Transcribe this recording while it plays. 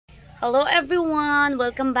Hello everyone,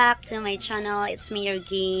 welcome back to my channel. It's me, your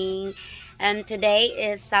Ging, and today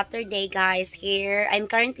is Saturday, guys. I'm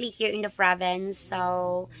currently here in the province,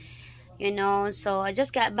 so I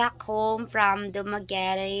just got back home from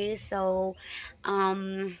Dumaguete.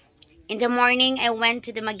 In the morning I went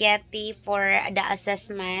to Dumaguete for the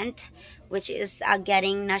assessment, which is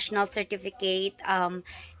getting national certificate and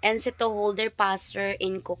situ holder passer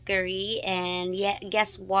in cookery. And yeah,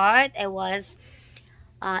 guess what? It was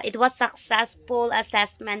successful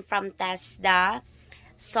assessment from TESDA.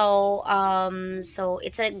 So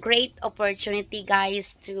it's a great opportunity,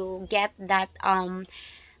 guys, to get that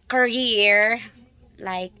career.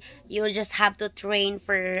 Like, you just have to train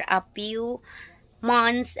for a few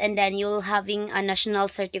months and then you'll having a national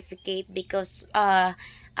certificate, because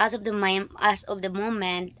as of the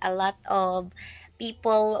moment, a lot of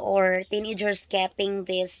people or teenagers getting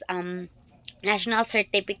this national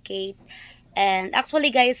certificate. And actually,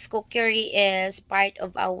 guys, cookery is part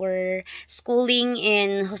of our schooling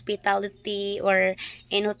in hospitality or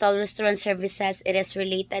in hotel restaurant services. It is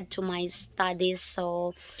related to my studies.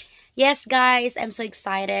 So yes, guys, I'm so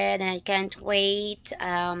excited and I can't wait.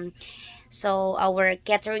 So our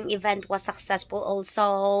catering event was successful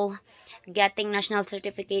also. Getting national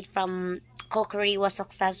certificate from cookery was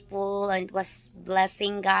successful, and it was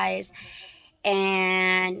blessing, guys.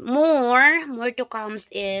 And more to comes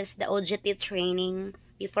is the OJT training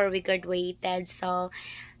before we graduated. So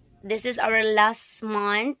this is our last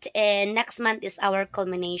month, and next month is our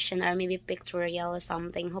culmination, or maybe pictorial or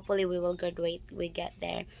something. Hopefully we will graduate, we get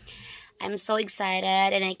there. I'm so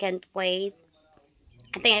excited and I can't wait.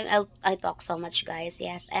 I think I talk so much, guys.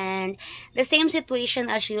 Yes, and the same situation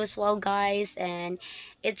as usual, guys, and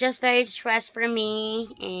it's just very stress for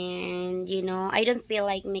me. And I don't feel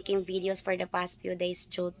like making videos for the past few days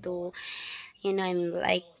due to I'm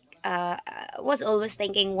like was always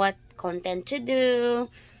thinking what content to do,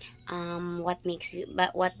 what makes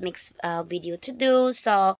video to do.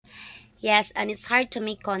 So yes, and it's hard to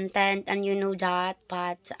make content, and you know that.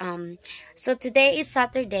 But so today is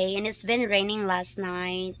Saturday and it's been raining last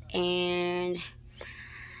night, and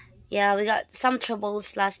yeah, we got some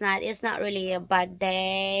troubles last night. It's not really a bad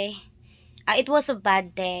day. It was a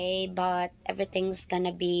bad day, but everything's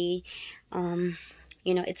gonna be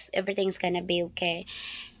everything's gonna be okay.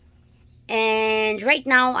 And right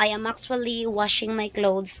now I am actually washing my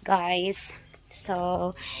clothes, guys.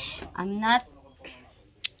 So I'm not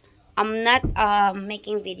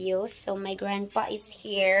making videos. So my grandpa is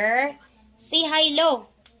here. Say hi, Lo.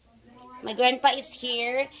 My grandpa is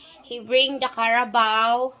here. He bring the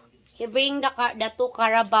Carabao. He bring the two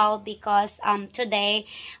Carabao because today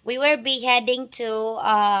we will be heading to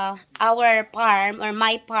our farm, or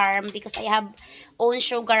my farm, because I have own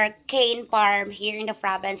sugar cane farm here in the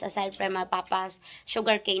province. Aside from my papa's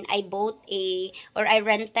sugar cane, I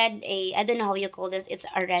rented a, I don't know how you call this, it's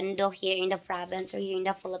a rendo here in the province or here in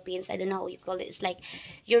the Philippines. I don't know how you call it. It's like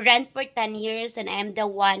you rent for 10 years and I'm the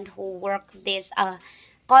one who worked this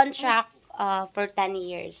contract for 10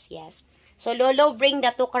 years. Yes. So Lolo bring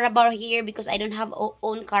the two Carabao here because I don't have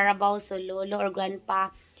own Carabao. So Lolo or Grandpa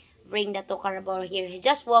bring the two Carabao here. He's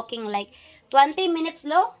just walking like 20 minutes,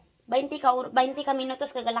 Lo? 20 ka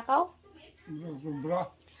minutos kagalakaw?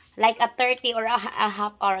 Like a 30 or a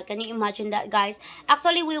half hour. Can you imagine that, guys?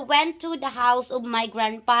 Actually, we went to the house of my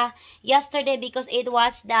grandpa yesterday because it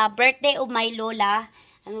was the birthday of my Lola.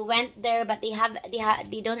 And we went there, but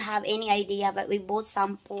they don't have any idea. But we bought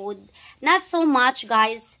some food. Not so much,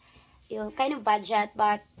 guys. Kind of budget,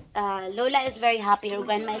 but Lola is very happy, or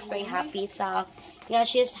grandma is very happy. So yeah,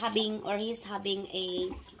 he's having a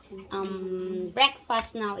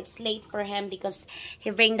breakfast now. It's late for him because he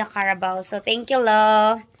bring the Carabao. So thank you,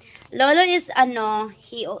 Lolo is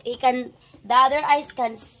he can, the other eyes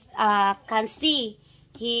can see.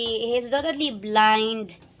 He's totally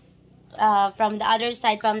blind from the other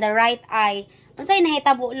side, from the right eye. Unsay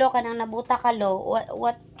nahitabo, Lo, kanang nabuta ka, Lo?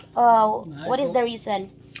 What is the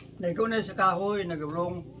reason? He's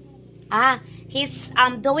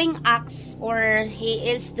doing axe, or he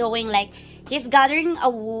is doing like he's gathering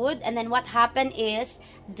a wood, and then what happened is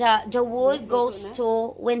the wood goes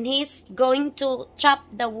to, when he's going to chop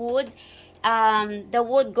the wood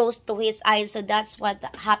goes to his eyes. So that's what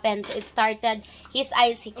happened. It started his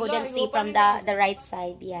eyes, he couldn't see from the right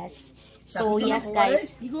side. Yes. So yes,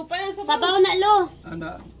 guys. Sabaw na, Lo.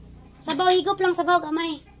 Sabaw, higop lang, sabaw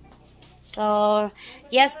gamay. So,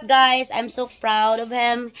 yes, guys, I'm so proud of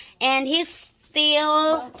him. And he's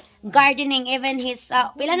still gardening. Even his,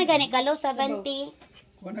 pila na gani, Galo? 70?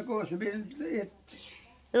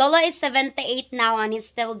 Lola is 78 now and he's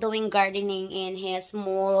still doing gardening in his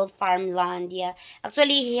small farmland. Yeah.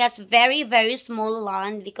 Actually, he has very, very small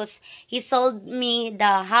land because he sold me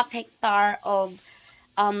the half-hectare of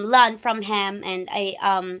land from him, and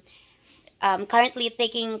I currently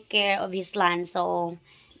taking care of his land. So,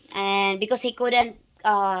 and because he couldn't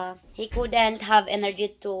have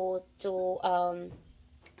energy to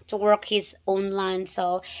work his own land,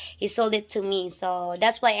 so he sold it to me. So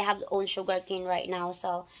that's why I have own sugarcane right now.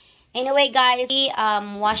 So anyway guys,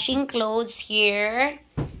 washing clothes here.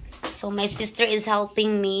 So my sister is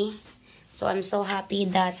helping me, so I'm so happy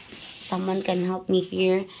that someone can help me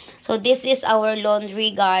here. So this is our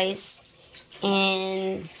laundry guys,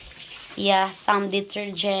 and yeah, some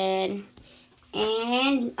detergent,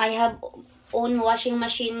 and I have own washing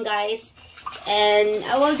machine guys. And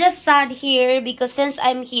I will just sad here because since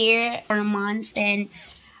I'm here for months, and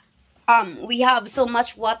we have so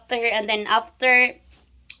much water, and then after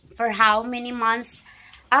for how many months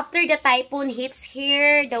after the typhoon hits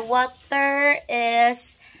here, the water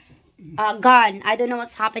is gone. I don't know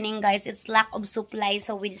what's happening guys. It's lack of supply,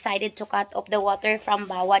 so we decided to cut off the water from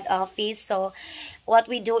Bawad office. So what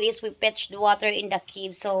we do is we pitch the water in the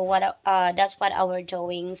cave. So what that's what we're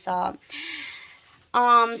doing. So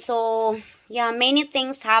yeah, many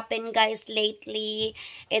things happened guys lately.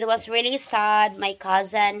 It was really sad. My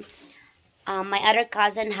cousin, my other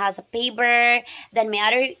cousin has a paper. Then my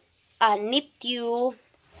other nephew,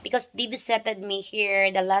 because they visited me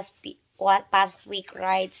here the past week,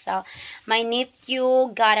 right? So my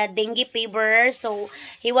nephew got a dengue fever, so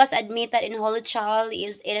he was admitted in Holy Child.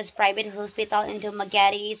 It is private hospital in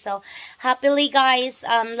Dumaguete. So happily guys,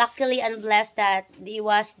 luckily and blessed that he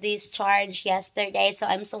was discharged yesterday. So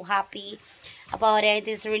I'm so happy about it.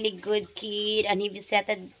 He's a really good kid, and he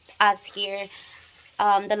visited us here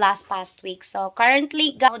the past week. So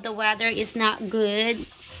currently the weather is not good.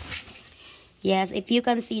 Yes, if you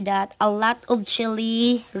can see that, a lot of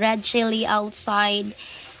chili, red chili outside,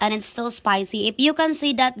 and it's so spicy. If you can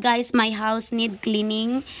see that, guys, my house need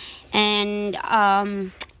cleaning. And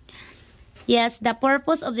yes, the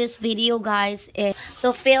purpose of this video, guys, is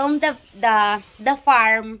to film the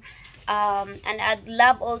farm. And I'd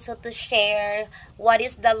love also to share what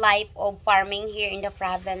is the life of farming here in the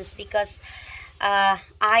province, because I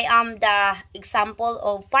am the example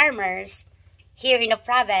of farmers here in the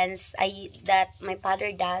province that my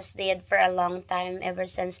father did for a long time, ever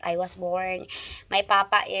since I was born. My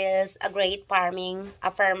papa is a great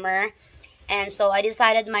farmer, and so I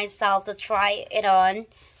decided myself to try it on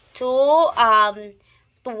to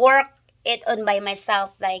work it on by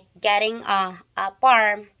myself, like getting a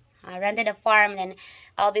farm. I rented a farm, and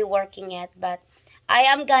I'll be working it. But I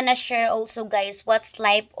am gonna share also guys what's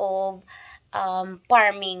life of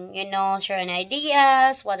farming, sharing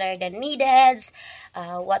ideas, what are the needs,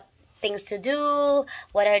 what things to do,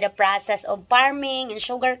 what are the process of farming and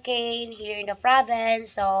sugarcane here in the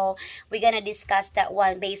province. So we're gonna discuss that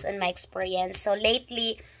one based on my experience. So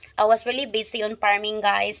lately I was really busy on farming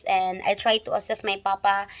guys, and I tried to assist my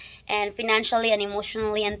papa and financially and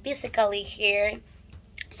emotionally and physically here.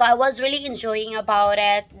 So I was really enjoying about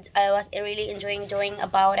it. I was really enjoying doing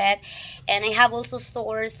about it. And I have also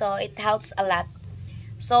stores, so it helps a lot.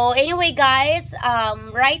 So anyway guys,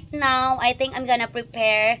 right now I think I'm gonna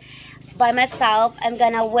prepare by myself. I'm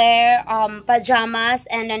gonna wear pajamas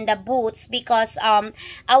and then the boots, because I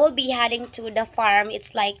will be heading to the farm.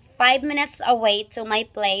 It's like 5 minutes away to my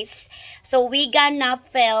place. So we gonna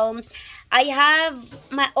film. I have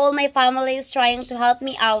all my family is trying to help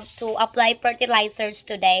me out to apply fertilizers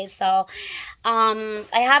today. So I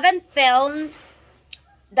haven't filmed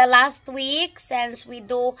the last week since we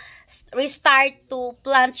do restart to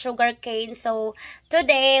plant sugarcane. So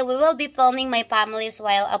today we will be filming my families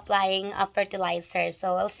while applying a fertilizer.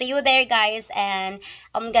 So I'll see you there guys, and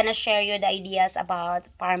I'm gonna share you the ideas about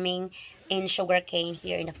farming in sugarcane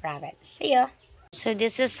here in the province. See ya. So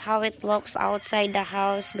this is how it looks outside the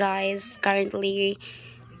house guys currently.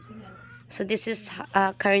 So this is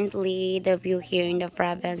currently the view here in the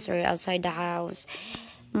province or outside the house.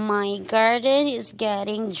 My garden is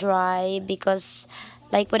getting dry because,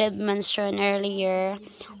 like what I mentioned earlier,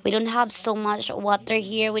 we don't have so much water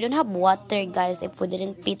here. We don't have water guys if we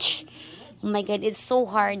didn't pitch. Oh my god, it's so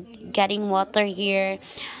hard getting water here.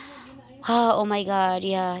 Oh my god,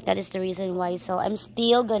 yeah, that is the reason why. So I'm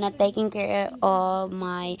still gonna taking care of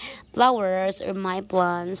my flowers or my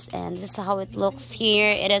plants, and this is how it looks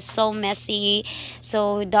here. It is so messy.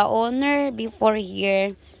 So the owner before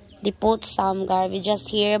here, they put some garbages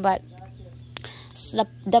here, but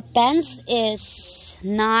the fence is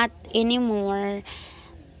not anymore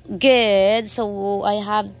good, so I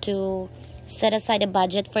have to set aside a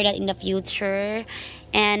budget for that in the future.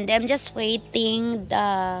 And I'm just waiting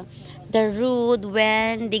the road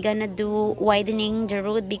when they gonna do widening the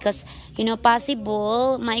road, because you know,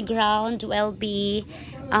 possible my ground will be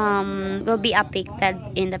affected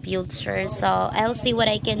in the future. So I'll see what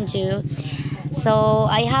I can do. So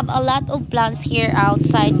I have a lot of plants here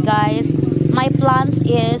outside, guys. My plan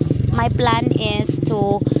is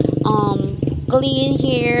to clean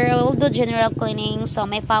here, all the general cleaning. So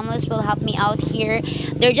my families will help me out here.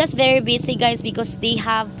 They're just very busy, guys, because they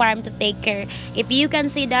have farm to take care. If you can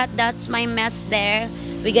see that, that's my mess there.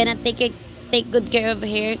 We're gonna take good care of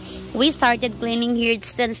here. We started cleaning here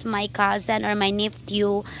since my cousin or my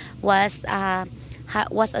nephew was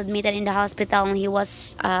admitted in the hospital, and he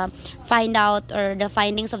was find out, or the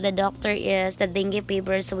findings of the doctor is the dengue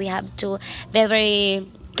fever. So we have to be very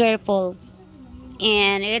careful,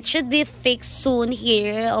 and it should be fixed soon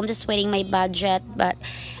here. I'm just waiting my budget, but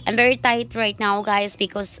I'm very tight right now, guys,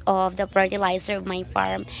 because of the fertilizer of my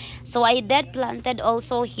farm. So I did planted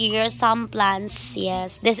also here some plants.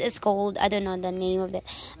 Yes, this is called, I don't know the name of it,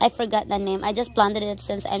 I forgot the name. I just planted it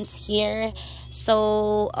since I'm here.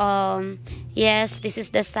 So yes, this is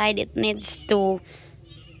the side it needs to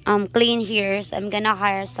clean here. So I'm gonna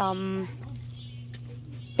hire some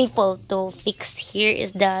people to fix. Here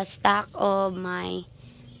is the stock of my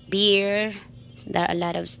beer. There are a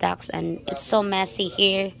lot of stocks, and it's so messy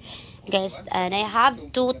here, guys. And I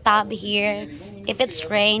have 2 tubs here. If it's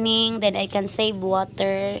raining, then I can save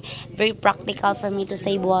water. Very practical for me to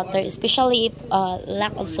save water, especially if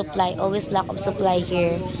lack of supply, always lack of supply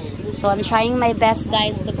here. So I'm trying my best,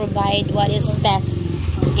 guys, to provide what is best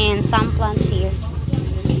in some plants here.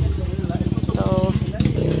 So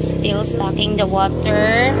still stocking the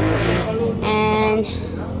water, and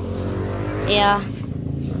yeah,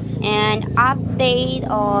 and update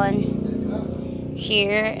on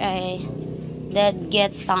here, I did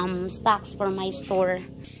get some stocks for my store.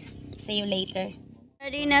 See you later.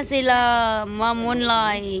 Ready na sila,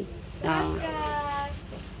 mamunlay.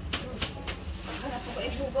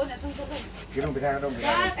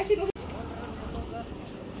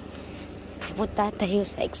 Pupunta tayo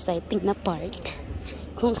sa exciting na part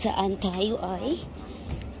kung saan tayo ay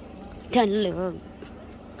danlog.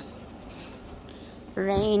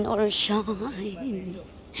 Rain or shine,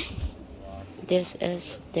 this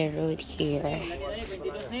is the road here.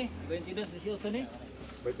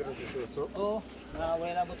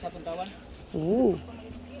 Ooh,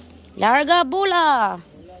 larga bola.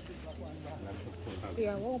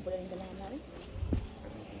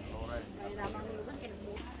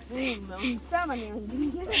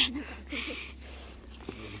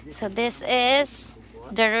 So this is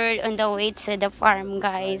the road on the way to the farm,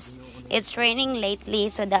 guys. It's raining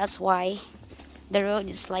lately, so that's why the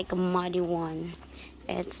road is like a muddy one.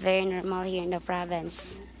 It's very normal here in the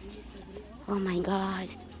province. Oh my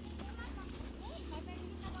god.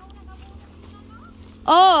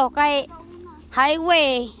 Oh, kay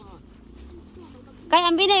highway. Kay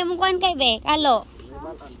ambi na yung kuan kay be, kalo.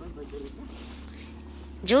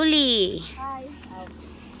 Julie. Hi.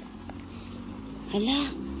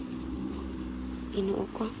 Hala. Inuo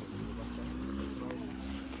ko.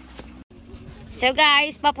 So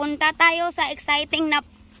guys, papunta tayo sa exciting na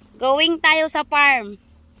going tayo sa farm.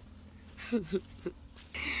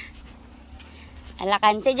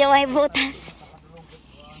 Alakan si Jaway butas.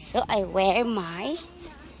 So I wear my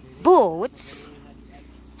boots.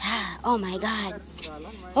 Oh my god.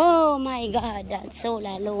 Oh my god, that's so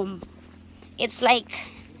lalom. It's like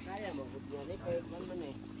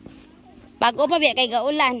bago pa biya kay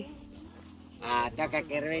gaulan.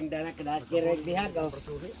 Kakakirwin na kinakirwin bihag o.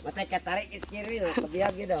 Matay katarik iskirwin na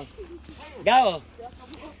kabihag yun o. Gao!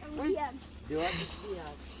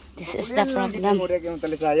 This is the problem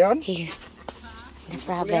here. The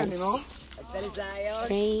province.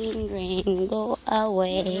 Rain, rain, go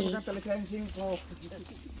away.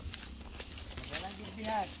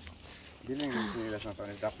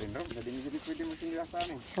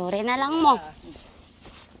 Sorry na lang mo.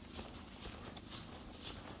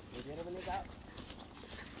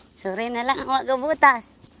 Sorry na lang ang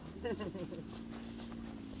magabutas.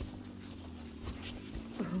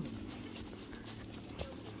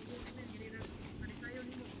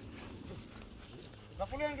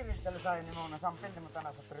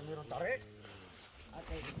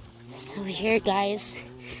 So here, guys,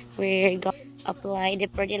 we're going to apply the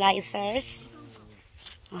fertilizers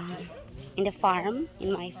in the farm,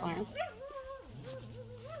 in my farm.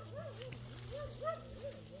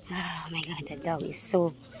 Oh my god, that dog is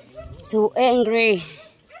so angry.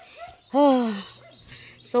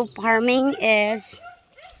 So farming is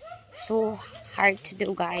so hard to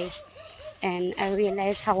do, guys. and I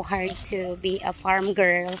realized how hard to be a farm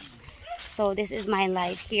girl. So this is my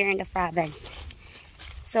life here in the province.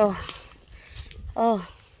 So, oh,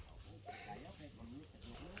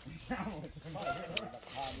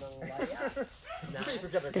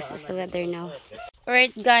 this is the weather now.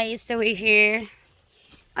 Alright guys, so we're here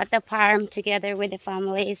at the farm together with the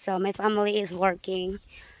family. So my family is working,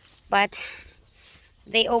 but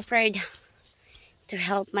they offered to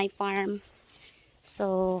help my farm.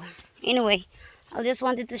 So anyway, I just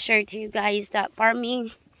wanted to share to you guys that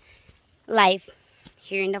farming life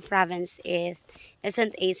here in the province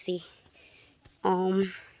isn't easy.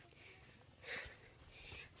 Um,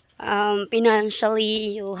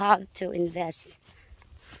 Financially, you have to invest.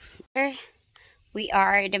 Here we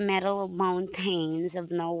are in the middle of mountains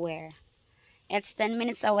of nowhere. It's 10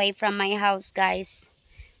 minutes away from my house, guys.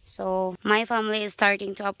 So my family is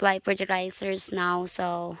starting to apply fertilizers now.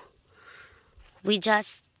 So we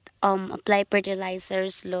just apply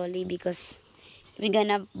fertilizers slowly because we're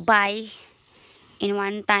gonna buy in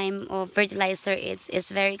one time of fertilizer. It's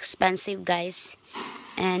very expensive, guys.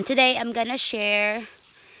 And today I'm gonna share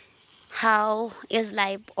how is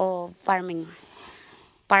life of farming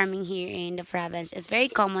here in the province. It's very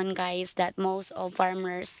common, guys, that most of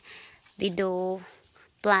farmers, they do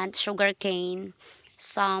plant sugarcane.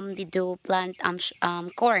 Some they do plant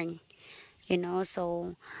corn, you know.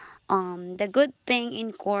 So the good thing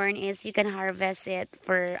in corn is you can harvest it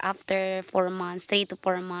for after 4 months, 3 to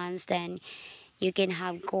 4 months. Then you can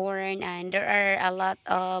have corn, and there are a lot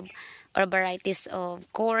of or varieties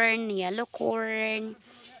of corn, yellow corn,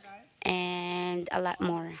 and a lot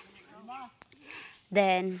more.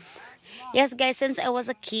 Then yes, guys, since I was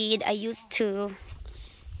a kid, I used to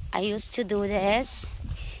do this,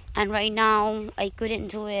 and right now I couldn't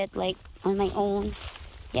do it like on my own.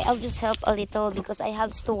 Yeah, I'll just help a little because I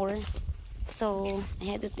have store. So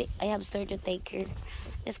I have store to take care.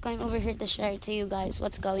 Just going over here to share to you guys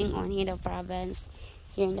what's going on here in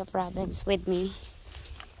the province with me.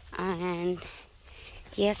 And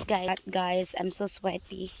yes, guys, I'm so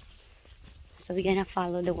sweaty. So we're gonna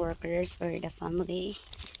follow the workers or the family.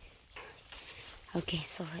 Okay,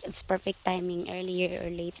 so it's perfect timing earlier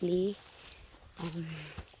or lately.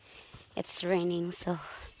 It's raining, so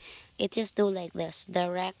it just do like this,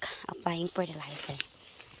 direct applying fertilizer.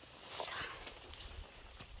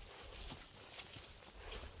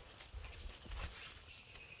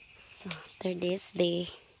 So, after this, they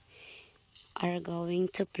are going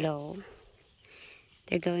to plow.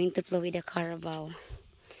 They're going to plow with a carabao.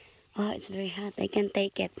 Oh, it's very hot. I can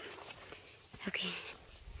take it. Okay,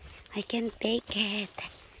 I can take it.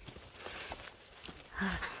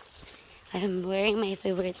 I am wearing my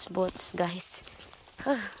favorite boots, guys.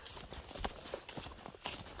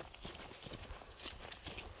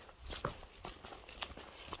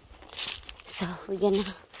 So we're gonna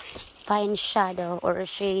find shadow or a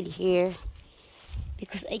shade here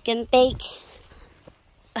because I can take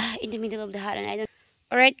in the middle of the hot and I don't.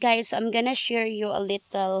 Alright guys, I'm gonna share you a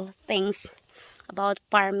little things about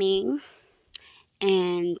farming,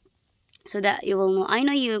 and so that you will know. I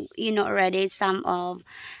know you know already. Some of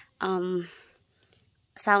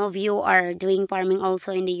you are doing farming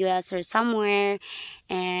also in the US or somewhere,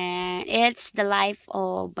 and it's the life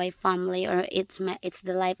of my family, or it's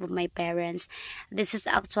the life of my parents. This is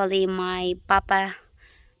actually my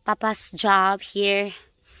papa's job here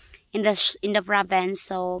in the province.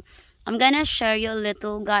 So I'm gonna share you a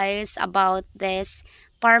little, guys, about this.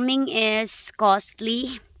 Farming is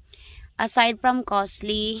costly. Aside from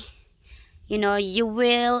costly, you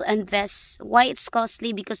will invest. Why it's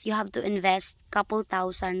costly? Because you have to invest couple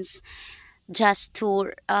thousands just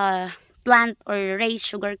to plant or raise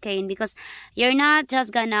sugarcane, because you're not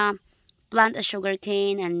just gonna plant a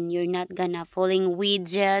sugarcane and you're not gonna falling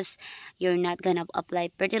weeds, you're not gonna apply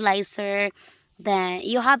fertilizer. Then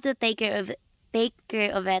you have to take care of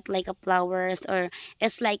it like a flowers, or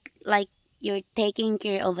it's like you're taking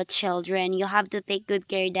care of a children. You have to take good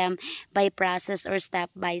care of them by process or step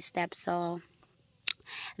by step. So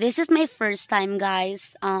this is my first time,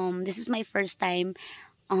 guys. This is my first time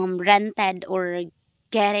rented or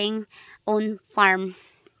getting own farm,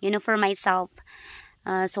 for myself.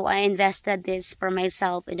 So I invested this for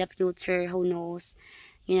myself in the future. Who knows?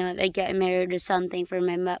 If I get married or something, for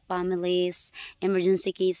my family's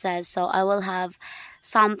emergency cases. So I will have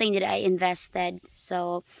something that I invested.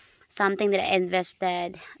 So something that I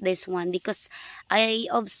invested this one, because I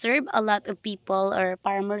observe a lot of people or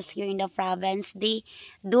farmers here in the province. They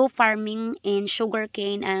do farming in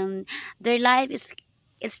sugarcane, and their life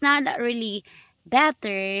it's not that really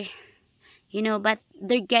better, but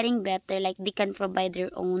they're getting better. Like they can provide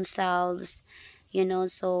their own selves,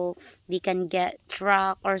 so they can get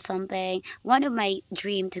truck or something. One of my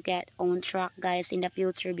dream to get own truck, guys, in the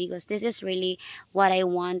future, because this is really what I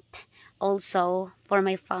want also for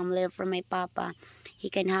my family, for my papa. He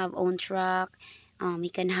can have own truck, he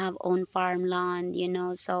can have own farmland,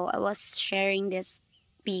 so I was sharing this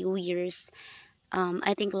few years.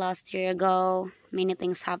 I think last year ago, many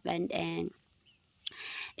things happened, and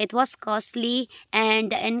it was costly,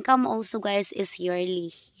 and the income also, guys, is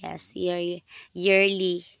yearly. Yes,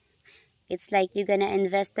 yearly. It's like you're gonna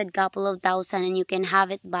invest a couple of thousand and you can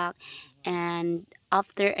have it back and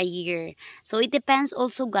after a year. So it depends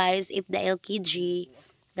also, guys, if the LKG,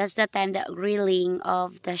 that's the time the grilling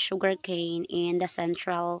of the sugar cane in the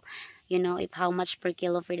central, if how much per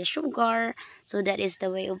kilo for the sugar. So that is the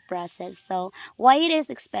way of process. So why it is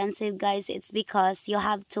expensive, guys, it's because you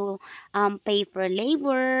have to pay for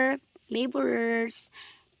laborers,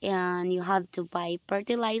 and you have to buy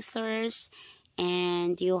fertilizers,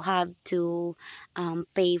 and you have to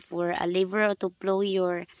pay for a labor to plow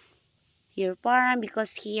your farm,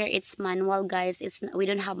 because here it's manual, guys. We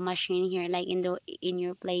don't have machine here like in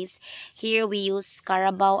your place. Here we use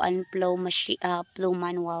carabao and plow machine, plow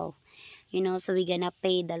manual. So we're gonna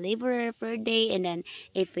pay the laborer per day, and then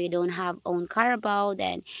if we don't have own carabao,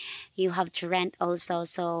 then you have to rent also.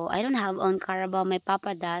 So I don't have own carabao, my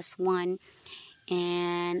papa does one,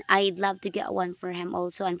 and I'd love to get one for him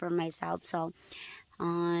also and for myself. So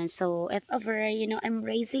if ever, I'm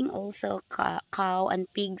raising also cow and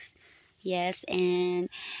pigs. Yes, and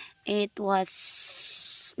it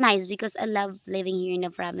was nice because I love living here in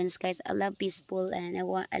the province, guys. I love peaceful, and I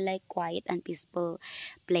like quiet and peaceful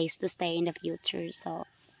place to stay in the future. So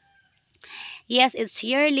yes, it's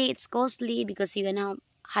yearly, it's costly because you're gonna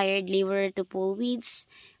hire labor to pull weeds,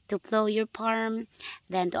 to plow your farm,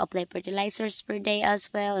 then to apply fertilizers per day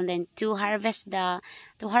as well, and then to harvest the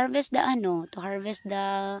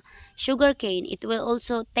sugar cane. It will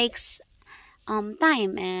also takes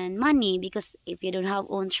time and money, because if you don't have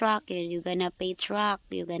own truck, you're gonna pay truck,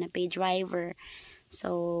 you're gonna pay driver.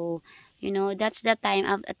 So that's the time.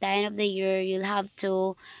 At the end of the year, you have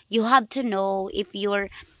to know if your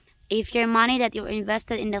money that you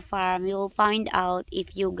invested in the farm, you'll find out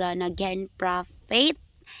if you're gonna gain profit,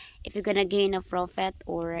 if you're gonna gain a profit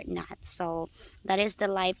or not. So that is the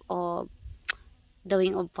life of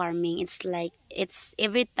doing of farming. It's like it's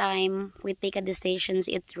every time we take a decisions,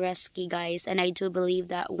 it's risky, guys, and I do believe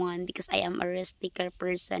that one because I am a risk taker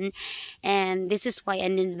person, and this is why I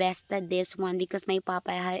invested this one, because my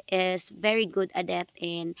papa is very good at that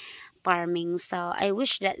in farming. So I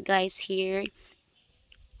wish that, guys, here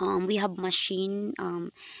we have machine,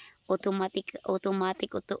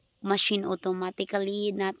 machine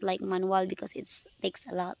automatically, not like manual, because it takes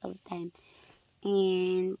a lot of time.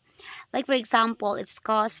 And like for example, it's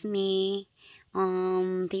cost me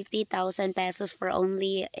 50,000 pesos for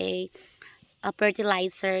only a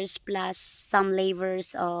fertilizers, plus labor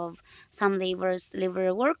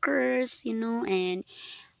workers, and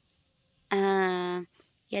uh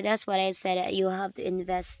yeah, that's what I said. You have to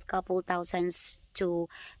invest couple thousands to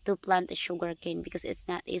plant a sugar cane, because it's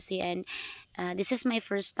not easy. And this is my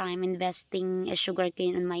first time investing a sugar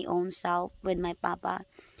cane on my own self with my papa,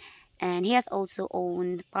 and he has also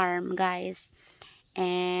owned farm, guys.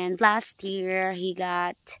 And last year he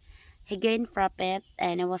gained profit,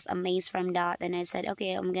 and I was amazed from that, and I said,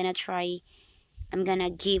 okay, I'm gonna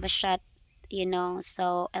give a shot,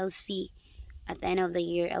 so I'll see at the end of the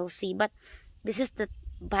year. I'll see. But this is the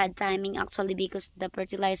bad timing, actually, because the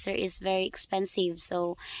fertilizer is very expensive.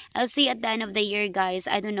 So I'll see at the end of the year, guys.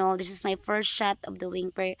 I don't know, this is my first shot of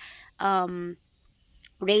doing um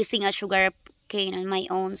raising a sugar cane on my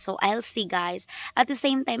own. So I'll see, guys. At the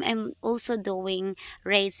same time, I'm also doing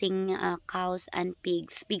raising cows and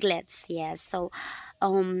piglets. Yes. So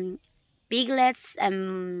um piglets,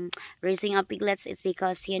 raising up piglets is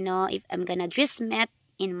because, if I'm gonna dress meat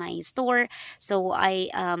in my store, so I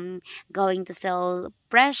going to sell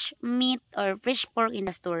fresh meat or fresh pork in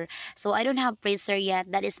the store. So I don't have freezer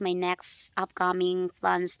yet. That is my next upcoming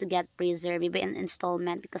plans, to get freezer, maybe an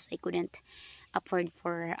installment, because I couldn't afford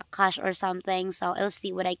for a cash or something. So I'll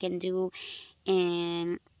see what I can do.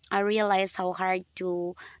 And I realize how hard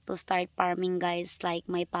to start farming, guys, like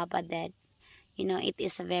my papa did. It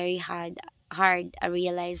is very hard. I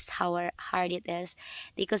realized how hard it is,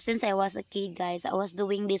 because since I was a kid, guys, I was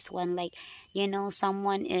doing this one, like,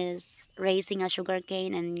 someone is raising a sugar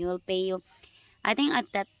cane and you'll pay you, I think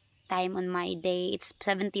at that time on my day it's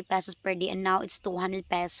 70 pesos per day, and now it's 200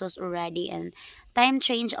 pesos already. And time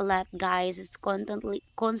change a lot, guys. It's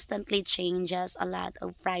constantly changes a lot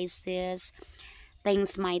of prices.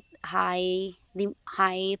 Things might high, the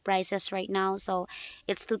high prices right now, so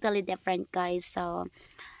it's totally different, guys. So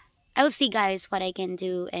I'll see, guys, what I can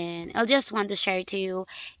do, and I'll just want to share to you.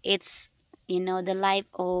 It's, the life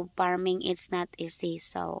of farming, it's not easy.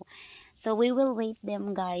 So we will wait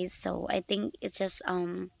them, guys. So I think it's just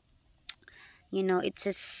it's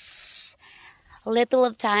just a little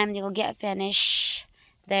of time they will get finished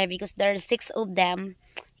there, because there are six of them.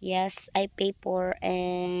 Yes, I pay for,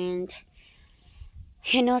 and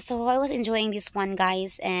so I was enjoying this one,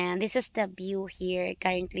 guys, and this is the view here,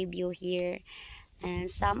 currently view here. And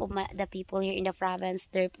some of the people here in the province,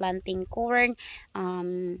 they're planting corn,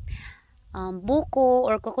 buko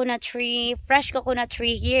or coconut tree, fresh coconut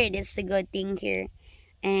tree here. This is a good thing here.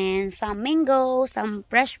 And some mango, some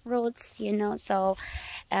fresh fruits, so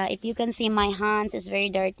if you can see my hands, it's very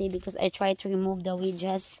dirty because I try to remove the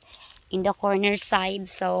wedges in the corner side.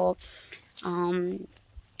 So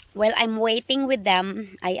while I'm waiting with them,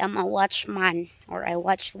 I am a watchman, or I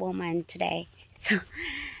watch woman today. So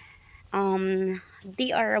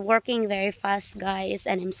they are working very fast, guys,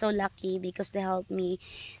 and I'm so lucky because they helped me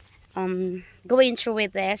going through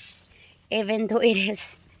with this, even though it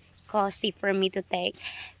is costly for me to take.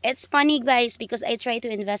 It's funny, guys, because I try to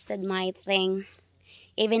invest in my thing,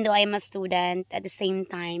 even though I'm a student, at the same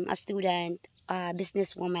time a student,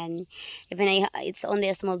 businesswoman. Even it's only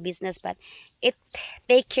a small business, but it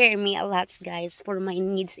take care of me a lot, guys, for my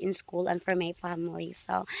needs in school and for my family.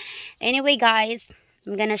 So anyway, guys,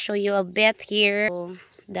 I'm gonna show you a bit here. So,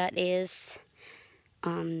 that is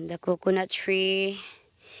the coconut tree,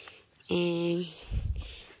 and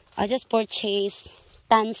I just purchased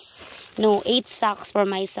 8 sacks for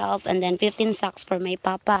myself, and then 15 sacks for my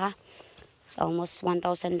papa. It's almost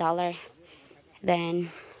 $1,000.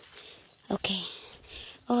 Then okay,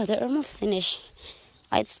 oh, they're almost finished.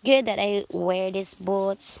 It's good that I wear these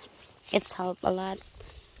boots. It's helped a lot.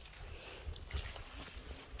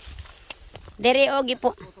 Dere ogi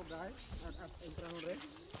po.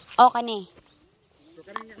 O kani.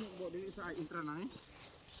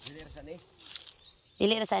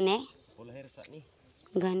 Dili ra sa ni.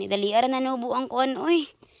 Gani dali ara nanubo ang kuan oy.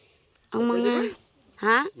 Ang mga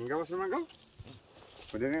ha? Gawas naman ka?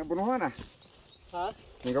 Pwede nga bunuhan ah. Ha?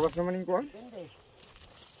 Gawas naman yung kuhan?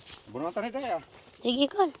 Bunuhan tayo tayo. Sige,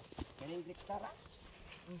 Kol.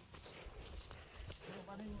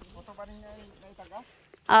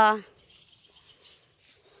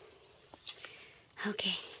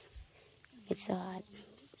 Okay. It's so hot.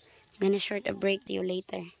 I'm gonna short a break to you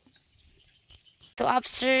later. So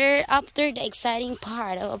after the exciting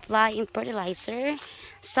part of applying fertilizer,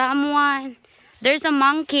 there's a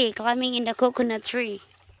monkey climbing in the coconut tree.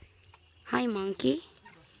 Hi, monkey.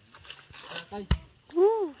 Hi.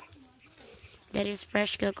 Woo. That is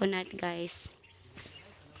fresh coconut, guys.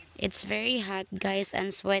 It's very hot, guys,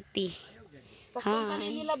 and sweaty. Hi.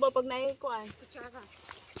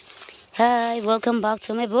 Hi, welcome back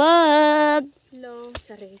to my vlog. Hello,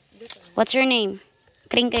 Charis. What's your name?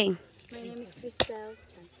 Kring Kring. My name is Crystal.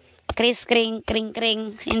 Chris Kring Kring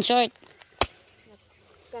Kring in short.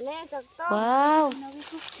 Kane, sakto. Wow.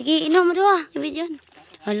 Sige, inom mo doon. Ibigyan.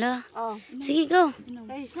 Hala. Oh. Sige, go.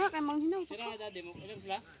 Ay, sa kay mang hinaw.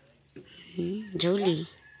 Julie.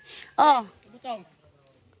 Oh.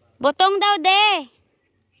 Butong daw, de.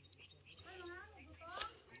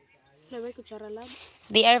 Laway kutsara lab.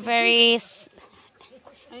 They are very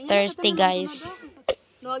thirsty, guys.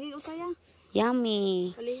 Nuwagi usaya.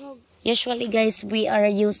 Yummy. Palihog. Usually, guys, we are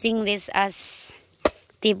using this as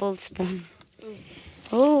tablespoon.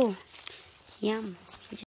 Oh, yum.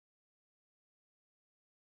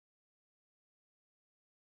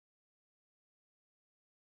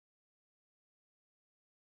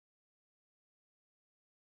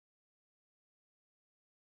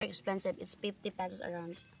 Expensive. It's 50 pesos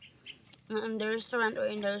around. In the restaurant or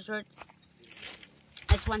in the resort,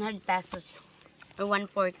 it's 100 pesos or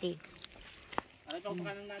 140.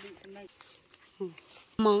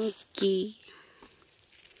 Monkey.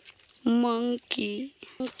 Monkey.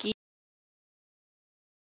 Monkey.